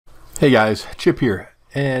Hey guys, Chip here,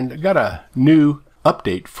 and got a new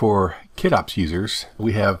update for KitOps users.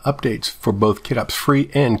 We have updates for both KitOps Free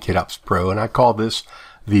and KitOps Pro, and I call this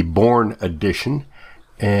the Bourne Edition,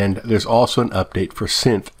 and there's also an update for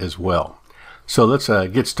SYNTH as well. So let's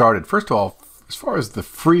get started. First of all, as far as the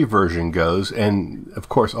free version goes, and of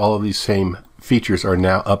course all of these same features are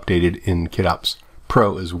now updated in KitOps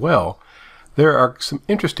Pro as well, there are some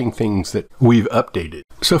interesting things that we've updated.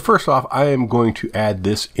 So first off, I am going to add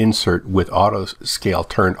this insert with auto scale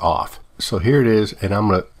turned off. So here it is, and I'm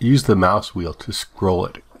going to use the mouse wheel to scroll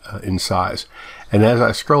it in size. And as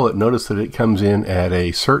I scroll it, notice that it comes in at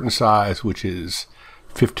a certain size, which is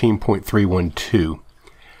 15.312.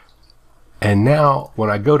 And now when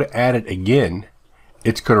I go to add it again,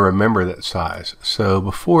 it's going to remember that size. So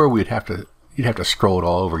before you'd have to scroll it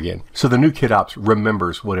all over again. So the new KitOps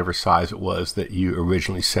remembers whatever size it was that you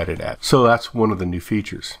originally set it at. So that's one of the new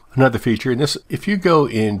features. Another feature, and this, if you go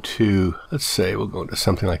into, let's say we'll go into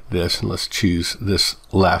something like this, and let's choose this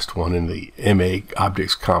last one in the MA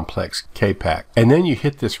Objects Complex K-Pack, and then you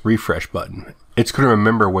hit this refresh button, it's going to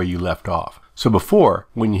remember where you left off. So before,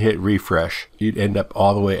 when you hit refresh, you'd end up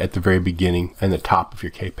all the way at the very beginning and the top of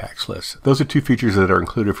your K-Packs list. Those are two features that are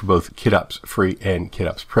included for both KitOps Free and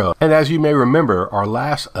KitOps Pro. And as you may remember, our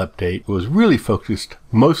last update was really focused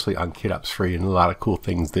mostly on KitOps Free and a lot of cool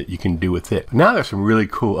things that you can do with it. Now there's some really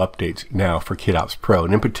cool updates now for KitOps Pro,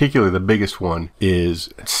 and in particular the biggest one is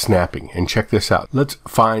snapping. And check this out. Let's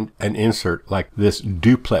find an insert like this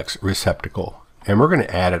duplex receptacle, and we're going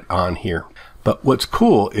to add it on here. But what's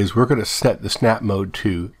cool is we're going to set the snap mode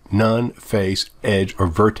to none, face, edge, or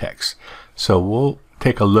vertex. So we'll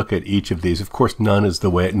take a look at each of these. Of course, none is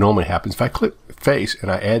the way it normally happens. If I click face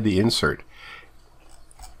and I add the insert,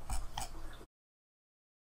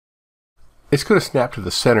 it's going to snap to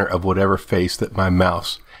the center of whatever face that my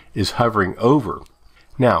mouse is hovering over.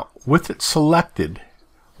 Now, with it selected,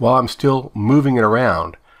 while I'm still moving it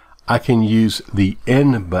around, I can use the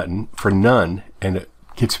N button for none, and it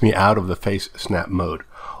gets me out of the face snap mode.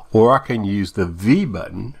 Or I can use the V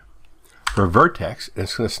button for vertex, and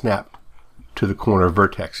it's going to snap to the corner of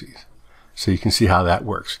vertexes. So you can see how that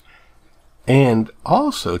works. And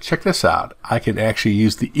also, check this out, I can actually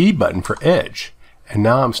use the E button for edge. And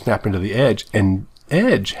now I'm snapping to the edge, and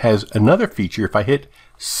edge has another feature. If I hit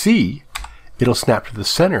C, it'll snap to the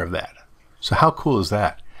center of that. So how cool is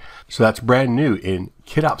that? So that's brand new in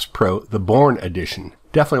KitOps Pro, the Bourne Edition.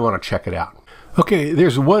 Definitely want to check it out. Okay,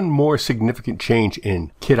 there's one more significant change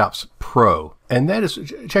in KitOps Pro, and that is,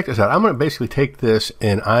 check this out. I'm going to basically take this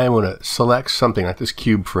and I'm going to select something like this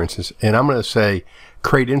cube, for instance, and I'm going to say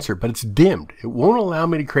create insert, but it's dimmed. It won't allow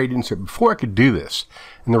me to create insert before I could do this.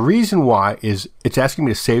 And the reason why is it's asking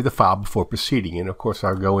me to save the file before proceeding. And of course,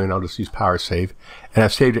 I'll go in, I'll just use power save, and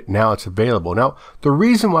I've saved it. Now it's available. Now, the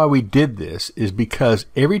reason why we did this is because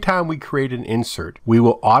every time we create an insert, we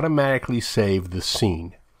will automatically save the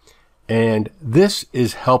scene. And this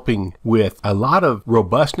is helping with a lot of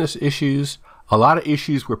robustness issues, a lot of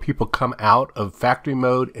issues where people come out of factory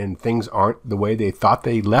mode and things aren't the way they thought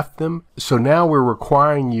they left them. So now we're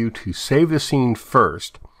requiring you to save the scene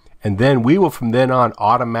first, and then we will from then on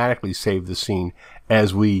automatically save the scene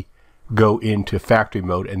as we go into factory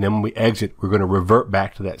mode. And then when we exit, we're going to revert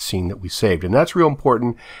back to that scene that we saved. And that's real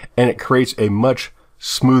important, and it creates a much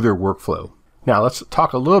smoother workflow. Now let's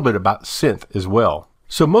talk a little bit about SYNTH as well.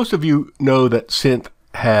 So most of you know that SYNTH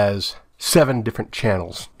has 7 different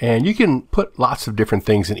channels, and you can put lots of different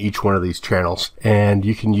things in each one of these channels, and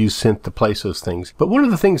you can use SYNTH to place those things. But one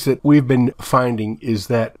of the things that we've been finding is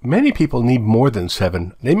that many people need more than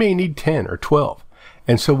 7. They may need 10 or 12.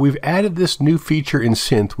 And so we've added this new feature in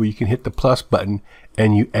SYNTH where you can hit the plus button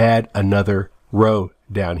and you add another row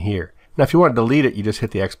down here. Now, if you want to delete it, you just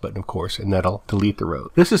hit the X button, of course, and that'll delete the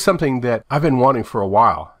row. This is something that I've been wanting for a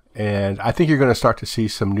while. And I think you're going to start to see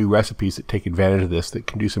some new recipes that take advantage of this that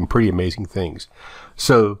can do some pretty amazing things.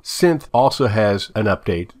 So SYNTH also has an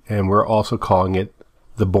update, and we're also calling it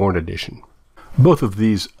the Bourne Edition. Both of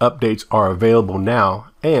these updates are available now,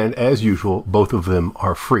 and as usual, both of them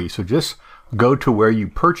are free. So just go to where you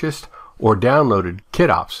purchased or downloaded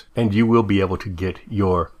KitOps, and you will be able to get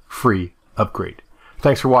your free upgrade.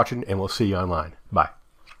 Thanks for watching, and we'll see you online. Bye.